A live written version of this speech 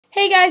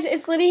Hey guys,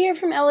 it's Lydia here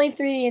from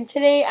LA3D, and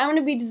today I'm going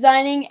to be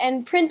designing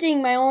and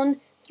printing my own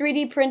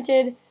 3D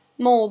printed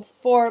molds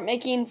for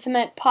making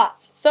cement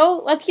pots.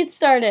 So let's get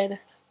started.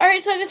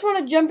 Alright, so I just want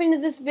to jump into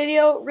this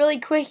video really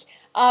quick.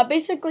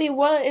 Basically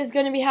what is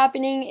going to be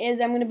happening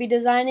is I'm going to be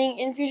designing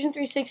in Fusion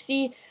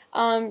 360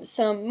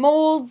 some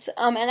molds,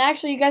 and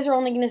actually you guys are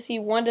only going to see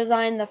one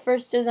design, the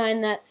first design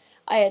that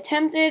I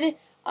attempted,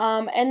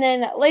 and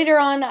then later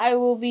on I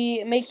will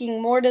be making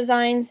more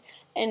designs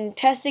and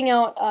testing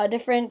out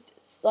different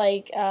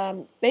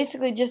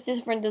basically just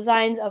different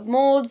designs of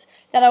molds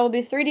that I will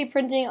be 3D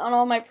printing on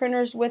all my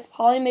printers with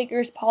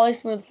Polymaker's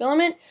Polysmooth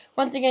filament.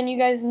 Once again, you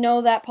guys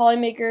know that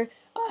Polymaker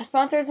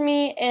sponsors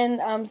me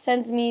and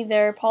sends me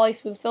their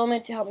Polysmooth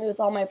filament to help me with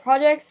all my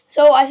projects.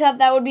 So I thought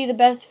that would be the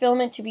best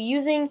filament to be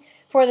using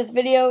for this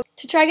video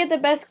to try to get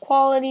the best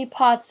quality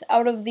pots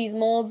out of these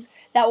molds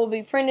that will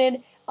be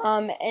printed,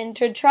 and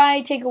to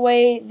try take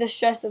away the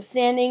stress of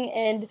sanding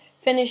and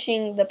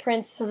finishing the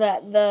prints so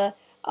that the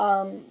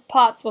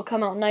pots will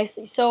come out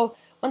nicely. So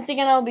once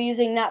again, I'll be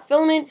using that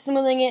filament,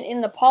 smoothing it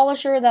in the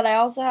polisher that I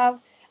also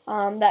have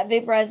that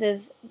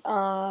vaporizes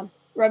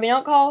rubbing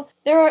alcohol.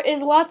 There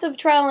is lots of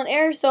trial and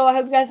error, so I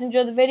hope you guys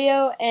enjoy the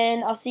video,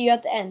 and I'll see you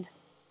at the end.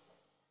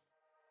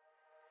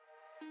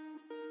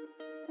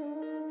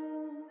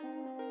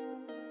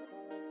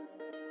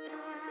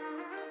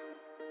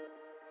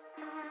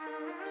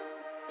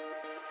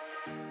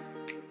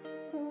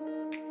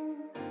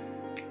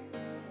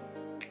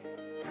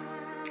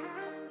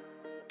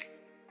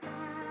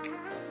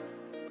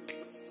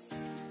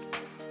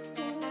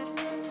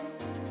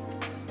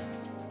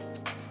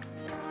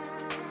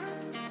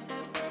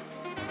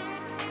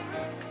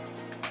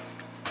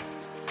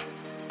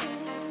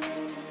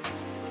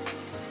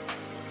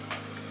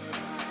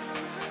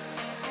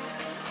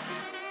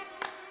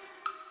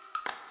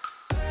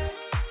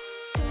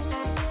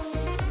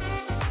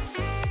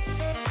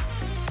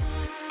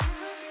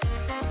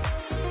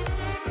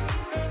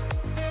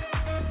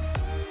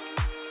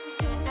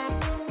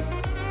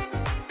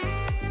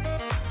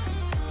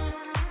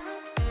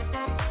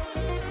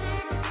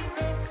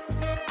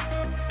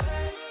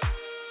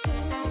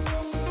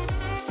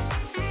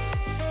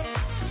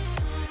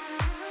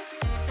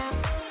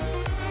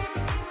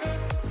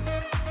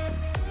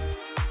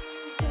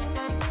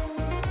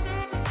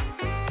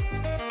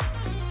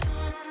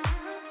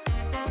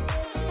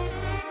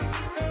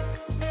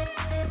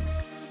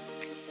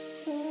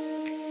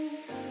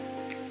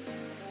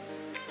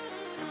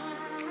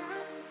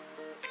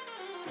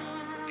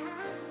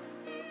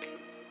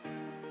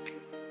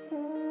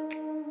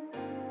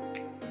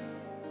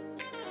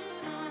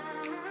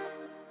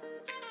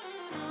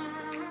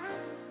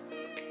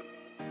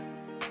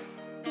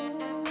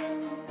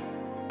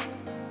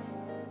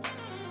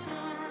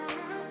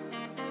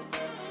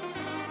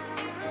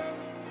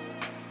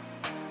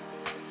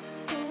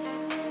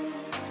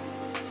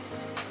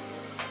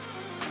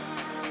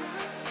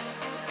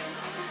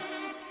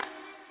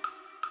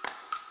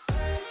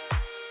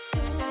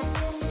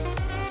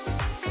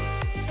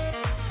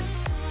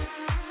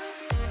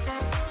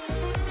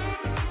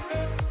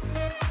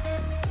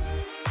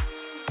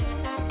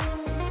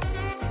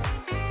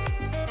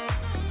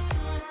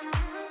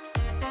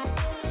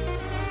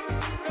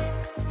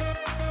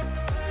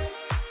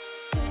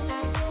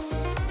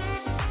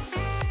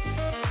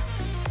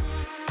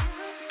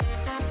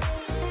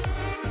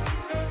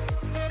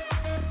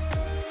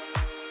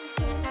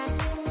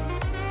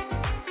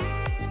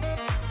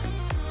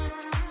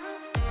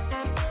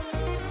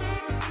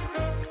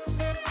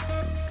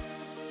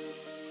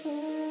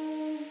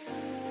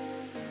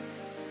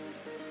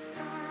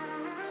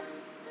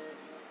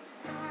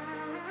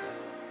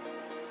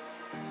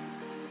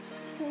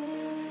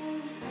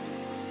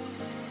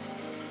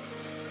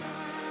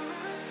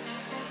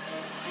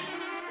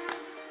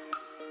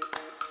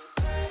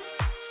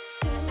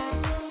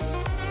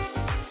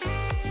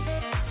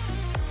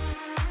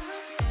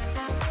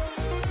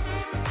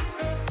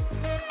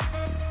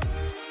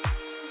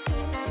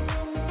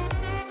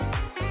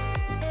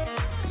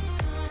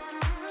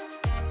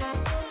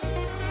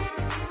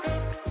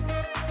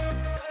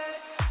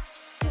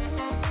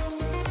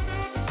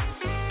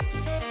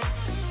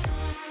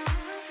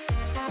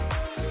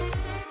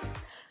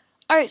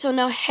 Alright, so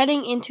now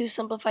heading into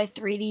Simplify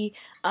 3D,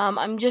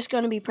 I'm just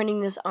going to be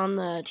printing this on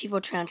the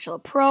Tifo Tarantula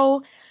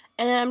Pro,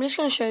 and then I'm just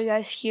going to show you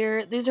guys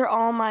here. These are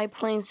all my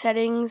plain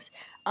settings,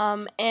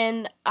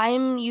 and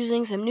I'm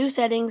using some new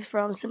settings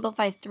from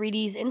Simplify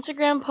 3D's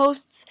Instagram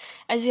posts.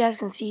 As you guys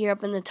can see here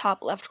up in the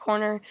top left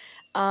corner,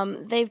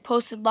 they've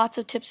posted lots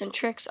of tips and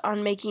tricks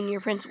on making your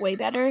prints way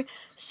better,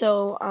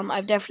 so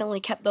I've definitely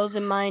kept those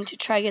in mind to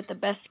try to get the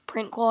best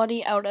print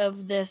quality out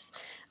of this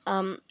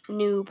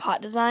new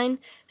pot design.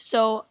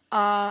 So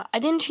I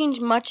didn't change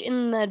much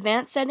in the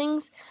advanced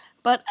settings,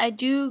 but I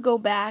do go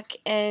back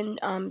and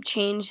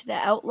change the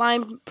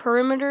outline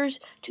perimeters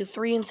to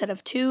 3 instead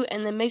of 2,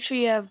 and then make sure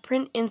you have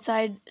print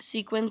inside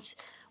sequence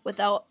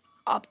without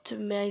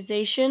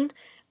optimization.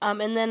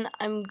 And then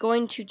I'm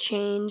going to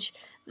change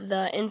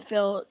the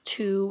infill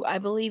to, I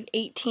believe,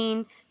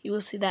 18. You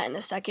will see that in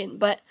a second.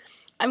 But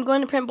I'm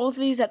going to print both of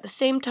these at the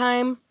same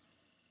time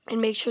and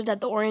make sure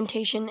that the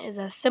orientation is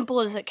as simple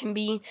as it can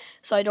be,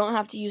 so I don't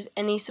have to use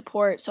any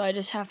support. So I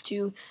just have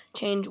to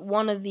change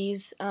one of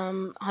these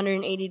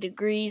 180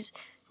 degrees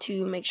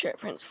to make sure it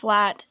prints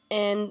flat.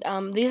 And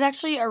these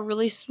actually are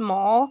really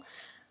small.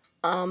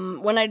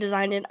 When I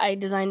designed it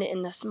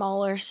in a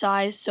smaller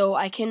size, so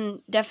I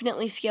can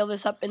definitely scale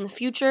this up in the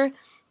future,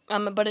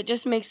 but it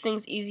just makes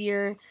things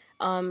easier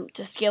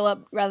to scale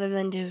up rather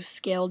than to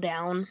scale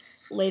down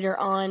later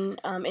on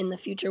in the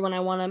future when I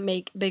want to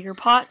make bigger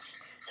pots.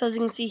 So as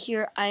you can see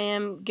here, I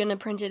am going to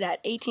print it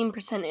at 18%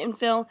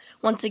 infill.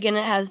 Once again,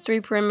 it has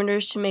 3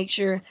 perimeters to make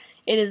sure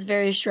it is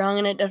very strong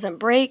and it doesn't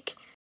break.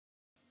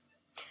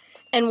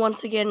 And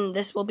once again,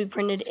 this will be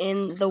printed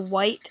in the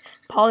white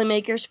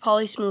Polymakers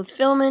Polysmooth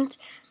filament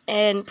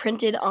and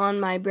printed on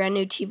my brand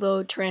new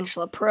TiVo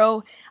Tarantula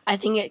Pro. I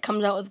think it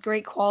comes out with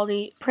great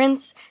quality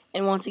prints,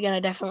 and once again, I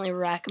definitely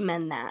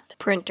recommend that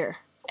printer.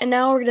 And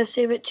now we're going to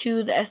save it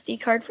to the SD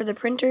card for the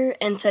printer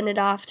and send it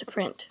off to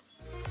print.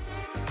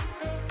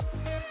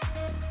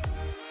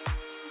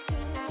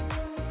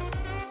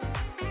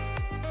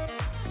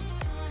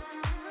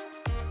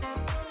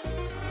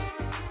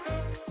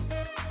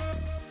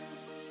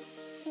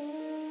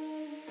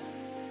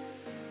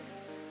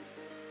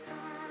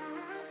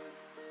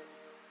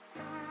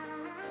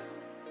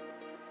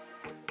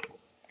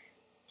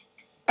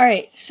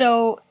 Alright,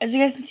 so as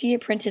you guys can see, it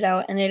printed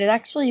out, and it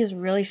actually is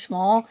really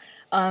small.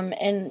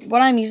 And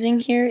what I'm using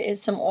here is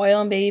some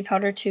oil and baby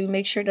powder to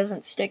make sure it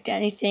doesn't stick to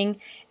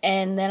anything.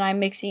 And then I'm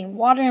mixing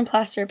water and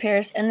plaster of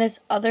Paris and this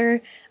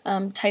other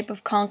type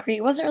of concrete.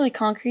 It wasn't really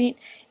concrete,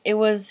 it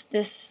was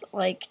this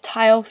like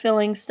tile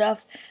filling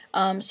stuff.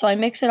 So I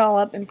mix it all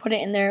up and put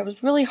it in there. It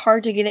was really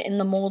hard to get it in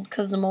the mold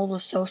because the mold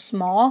was so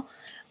small.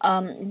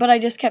 But I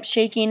just kept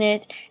shaking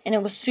it, and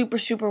it was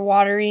super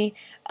watery.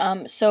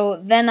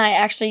 So then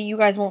you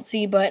guys won't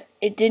see, but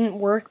it didn't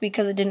work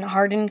because it didn't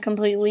harden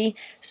completely.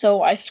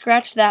 So I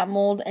scratched that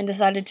mold and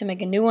decided to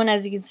make a new one,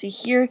 as you can see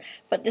here.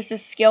 But this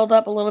is scaled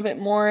up a little bit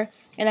more,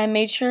 and I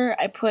made sure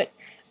I put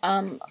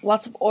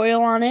lots of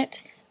oil on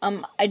it.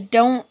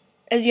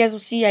 As you guys will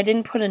see, I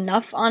didn't put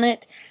enough on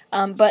it,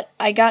 but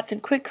I got some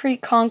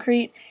Quikrete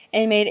concrete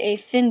and made a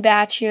thin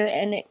batch here,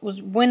 and it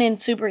went in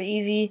super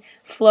easy,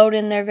 flowed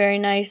in there very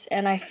nice,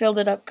 and I filled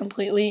it up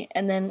completely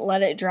and then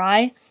let it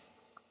dry.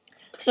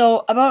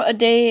 So about a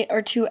day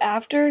or two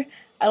after,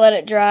 I let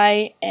it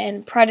dry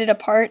and pried it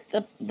apart.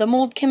 The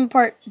mold came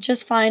apart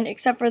just fine,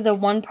 except for the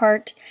one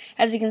part.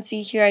 As you can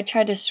see here, I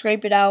tried to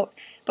scrape it out,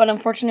 but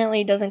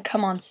unfortunately it doesn't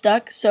come on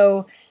stuck,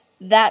 so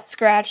that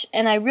scratch.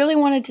 And I really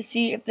wanted to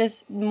see if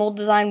this mold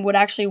design would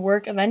actually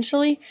work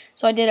eventually,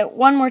 so I did it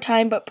one more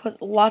time, but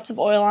put lots of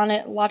oil on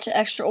it, lots of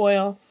extra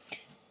oil,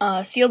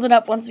 sealed it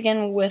up once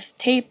again with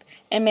tape,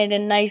 and made a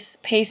nice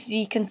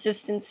pasty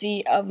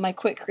consistency of my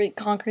Quikrete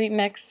concrete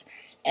mix,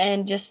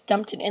 and just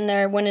dumped it in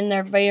there. Went in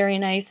there very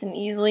nice and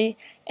easily,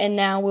 and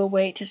now we'll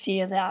wait to see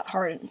if that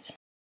hardens.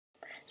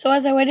 So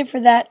as I waited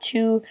for that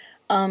to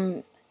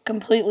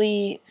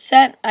completely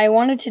set, I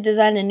wanted to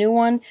design a new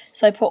one,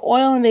 so I put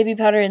oil and baby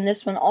powder in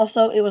this one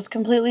also. It was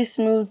completely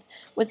smooth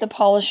with the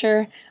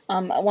polisher.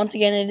 Once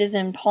again, it is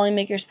in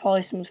Polymakers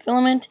Polysmooth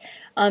filament,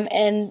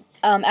 and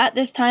at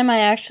this time I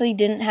actually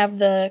didn't have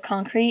the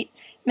concrete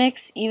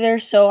mix either,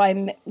 so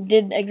I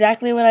did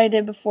exactly what I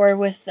did before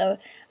with the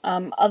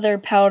other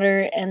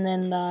powder and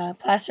then the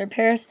plaster of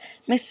Paris,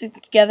 mixed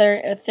it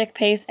together a thick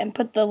paste and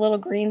put the little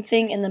green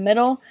thing in the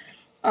middle.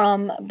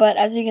 But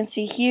as you can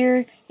see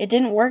here, it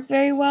didn't work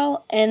very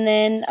well, and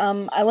then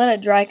I let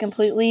it dry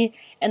completely,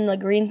 and the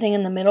green thing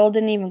in the middle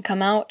didn't even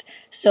come out.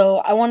 So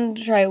I wanted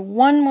to try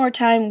one more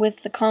time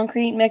with the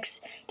concrete mix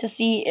to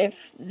see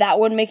if that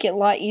would make it a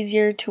lot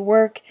easier to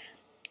work,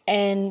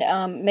 and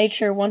made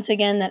sure once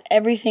again that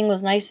everything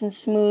was nice and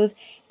smooth,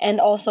 and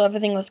also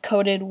everything was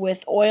coated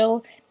with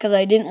oil because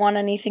I didn't want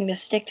anything to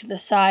stick to the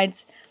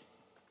sides,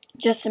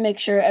 just to make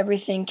sure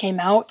everything came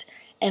out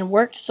and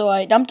worked. So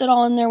I dumped it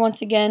all in there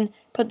once again,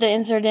 put the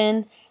insert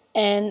in,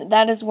 and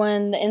that is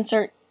when the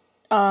insert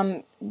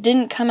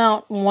didn't come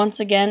out once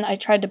again. I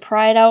tried to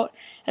pry it out,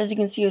 as you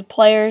can see with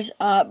pliers,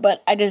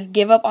 but I just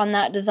gave up on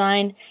that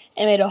design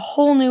and made a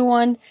whole new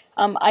one.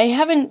 I'm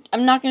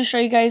not going to show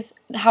you guys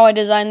how I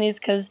designed these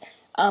because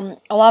a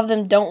lot of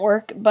them don't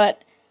work,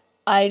 but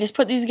I just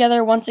put these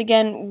together once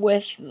again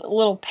with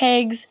little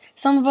pegs.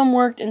 Some of them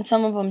worked and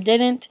some of them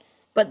didn't.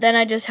 But then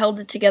I just held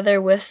it together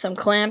with some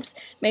clamps,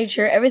 made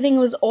sure everything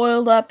was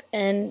oiled up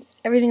and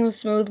everything was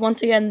smooth.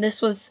 Once again,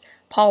 this was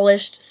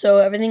polished, so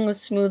everything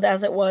was smooth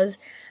as it was.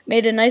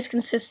 Made a nice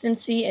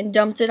consistency and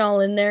dumped it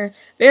all in there.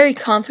 Very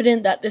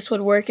confident that this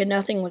would work and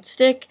nothing would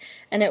stick.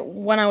 And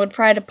when I would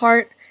pry it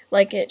apart,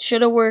 like it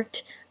should have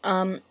worked,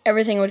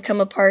 everything would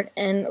come apart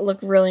and look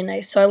really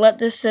nice. So I let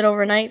this sit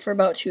overnight for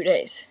about 2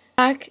 days.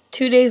 Back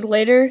 2 days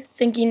later,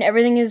 thinking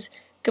everything is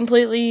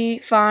completely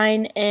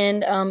fine,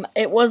 and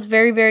it was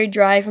very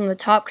dry from the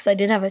top because I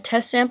did have a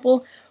test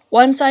sample.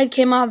 One side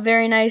came off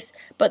very nice,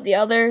 but the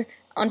other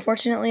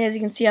unfortunately, as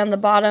you can see on the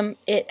bottom,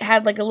 it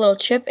had like a little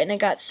chip and it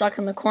got stuck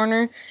in the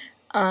corner.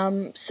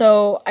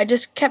 So I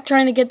just kept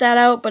trying to get that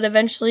out, but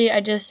eventually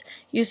I just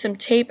used some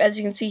tape, as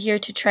you can see here,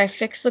 to try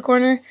fix the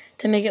corner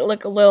to make it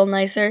look a little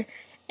nicer.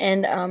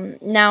 And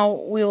now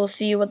we will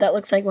see what that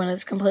looks like when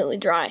it's completely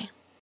dry.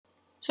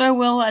 So I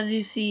will, as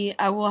you see,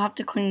 I will have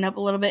to clean it up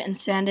a little bit and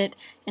sand it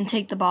and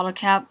take the bottle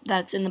cap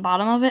that's in the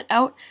bottom of it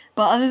out.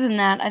 But other than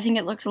that, I think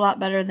it looks a lot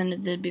better than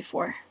it did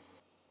before.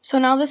 So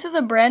now this is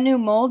a brand new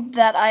mold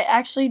that I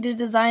actually did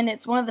design.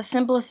 It's one of the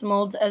simplest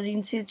molds. As you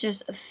can see, it's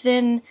just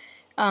thin,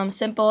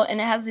 simple,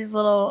 and it has these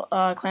little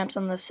clamps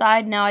on the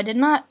side. Now I did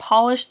not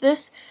polish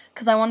this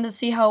because I wanted to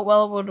see how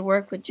well it would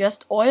work with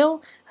just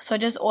oil. So I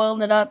just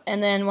oiled it up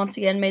and then once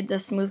again made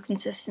this smooth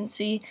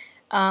consistency.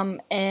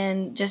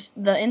 And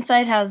just the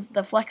inside has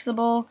the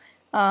flexible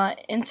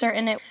insert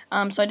in it.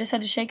 So I just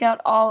had to shake out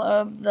all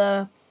of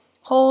the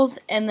holes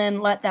and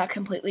then let that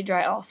completely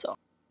dry also.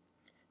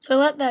 So I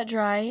let that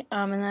dry,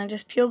 and then I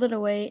just peeled it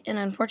away, and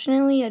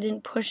unfortunately I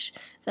didn't push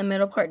the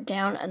middle part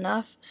down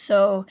enough,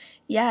 so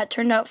yeah, it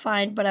turned out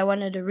fine, but I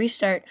wanted to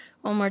restart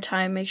one more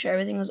time, make sure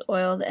everything was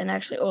oiled, and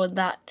actually oiled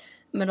that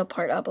middle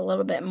part up a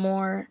little bit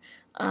more,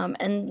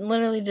 and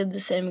literally did the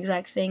same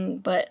exact thing,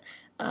 but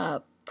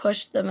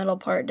pushed the middle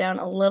part down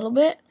a little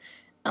bit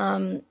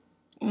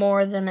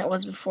more than it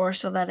was before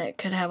so that it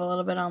could have a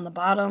little bit on the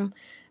bottom,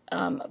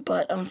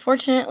 but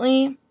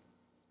unfortunately,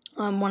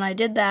 when I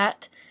did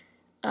that,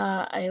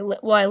 I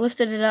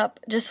lifted it up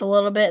just a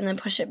little bit and then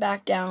pushed it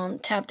back down,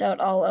 tapped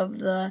out all of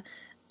the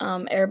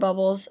air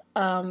bubbles,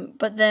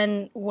 but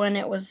then when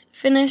it was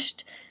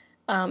finished,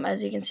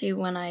 as you can see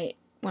when I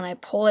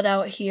pull it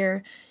out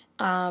here,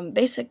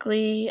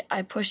 basically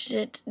I pushed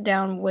it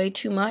down way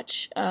too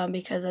much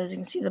because as you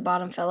can see the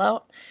bottom fell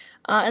out.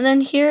 And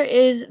then here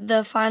is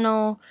the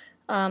final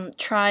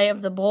try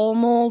of the bowl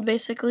mold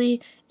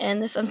basically,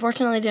 and this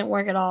unfortunately didn't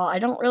work at all. I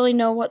don't really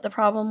know what the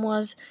problem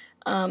was,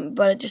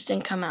 but it just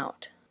didn't come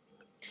out.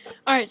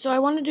 Alright, so I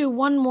want to do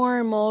one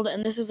more mold,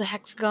 and this is a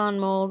hexagon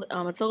mold.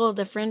 It's a little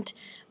different.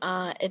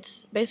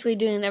 It's basically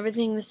doing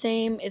everything the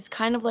same. It's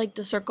kind of like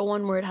the circle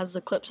one where it has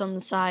the clips on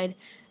the side.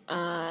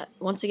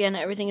 Once again,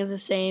 everything is the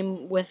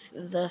same with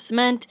the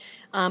cement,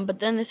 but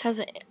then this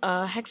has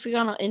a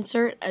hexagonal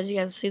insert, as you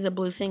guys see the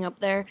blue thing up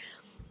there.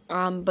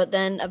 But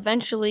then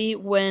eventually,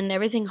 when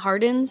everything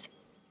hardens,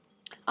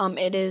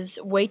 it is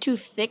way too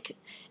thick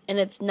and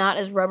it's not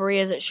as rubbery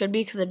as it should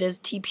be because it is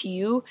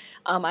TPU.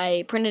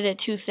 I printed it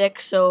too thick,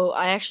 so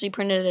I actually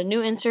printed a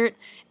new insert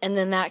and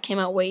then that came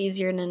out way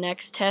easier in the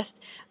next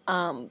test.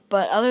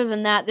 But other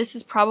than that, this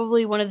is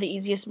probably one of the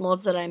easiest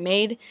molds that I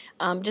made.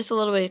 Just a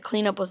little bit of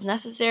cleanup was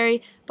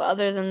necessary, but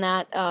other than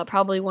that,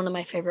 probably one of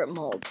my favorite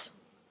molds.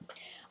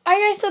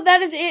 Alright guys, so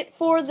that is it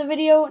for the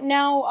video.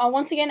 Now,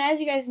 once again, as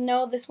you guys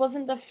know, this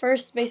wasn't the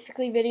first,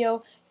 basically,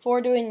 video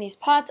for doing these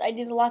pots. I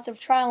did lots of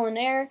trial and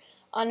error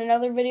on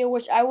another video,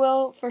 which I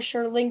will for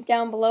sure link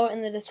down below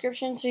in the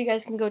description, so you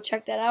guys can go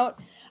check that out.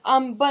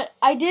 But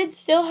I did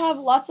still have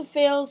lots of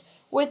fails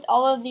with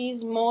all of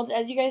these molds.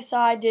 As you guys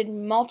saw, I did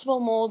multiple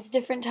molds,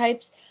 different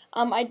types.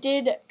 I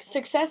did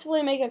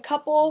successfully make a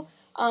couple,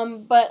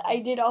 but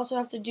I did also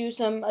have to do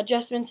some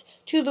adjustments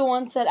to the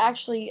ones that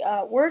actually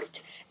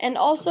worked. And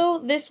also,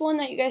 this one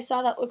that you guys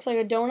saw that looks like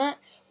a donut,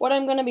 what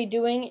I'm going to be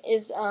doing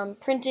is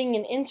printing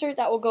an insert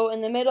that will go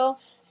in the middle,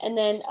 and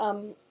then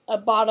a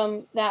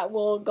bottom that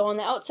will go on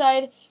the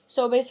outside.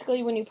 So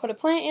basically, when you put a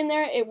plant in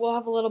there, it will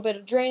have a little bit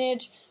of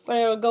drainage, but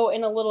it will go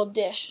in a little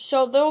dish.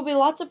 So there will be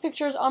lots of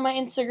pictures on my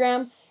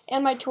Instagram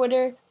and my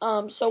Twitter.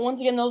 So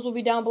once again, those will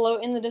be down below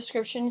in the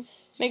description.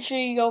 Make sure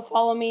you go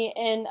follow me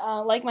and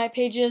like my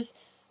pages.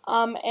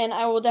 And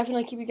I will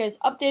definitely keep you guys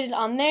updated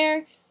on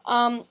there.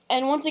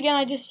 And once again,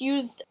 I just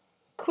used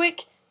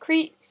quick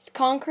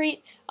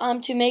concrete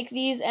to make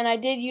these, and I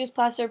did use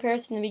plaster of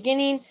Paris in the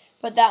beginning,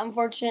 but that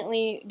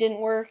unfortunately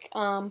didn't work.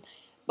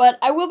 But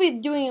I will be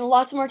doing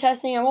lots more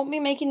testing. I won't be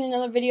making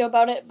another video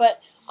about it, but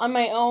on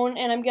my own,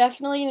 and I'm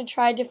definitely going to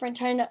try different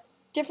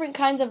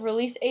kinds of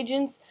release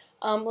agents,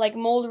 like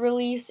mold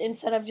release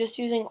instead of just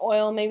using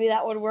oil. Maybe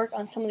that would work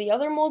on some of the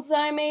other molds that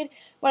I made.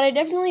 But I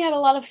definitely had a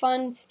lot of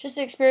fun just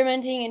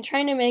experimenting and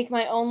trying to make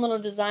my own little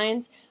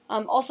designs.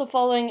 Also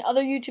following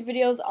other YouTube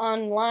videos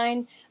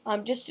online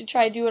just to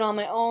try to do it on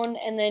my own,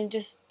 and then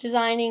just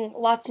designing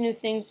lots of new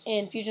things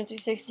in Fusion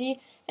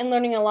 360 and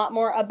learning a lot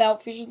more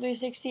about Fusion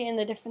 360 and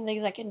the different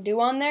things I can do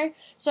on there.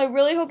 So I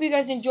really hope you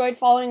guys enjoyed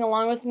following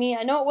along with me.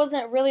 I know it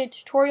wasn't really a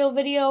tutorial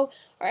video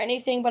or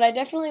anything, but I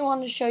definitely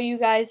wanted to show you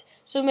guys,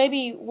 so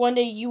maybe one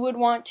day you would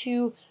want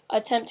to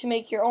attempt to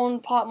make your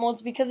own pot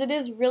molds, because it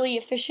is really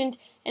efficient.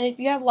 And if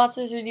you have lots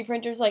of 3D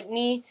printers like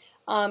me,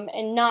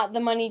 and not the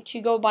money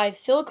to go buy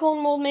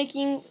silicone mold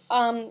making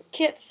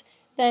kits,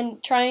 then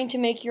trying to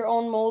make your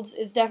own molds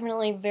is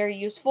definitely very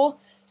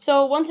useful.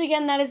 So once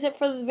again, that is it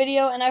for the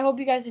video, and I hope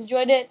you guys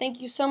enjoyed it.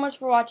 Thank you so much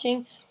for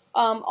watching.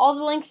 All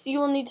the links you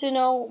will need to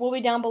know will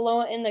be down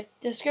below in the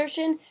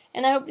description,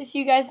 and I hope to see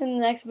you guys in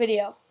the next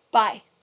video. Bye.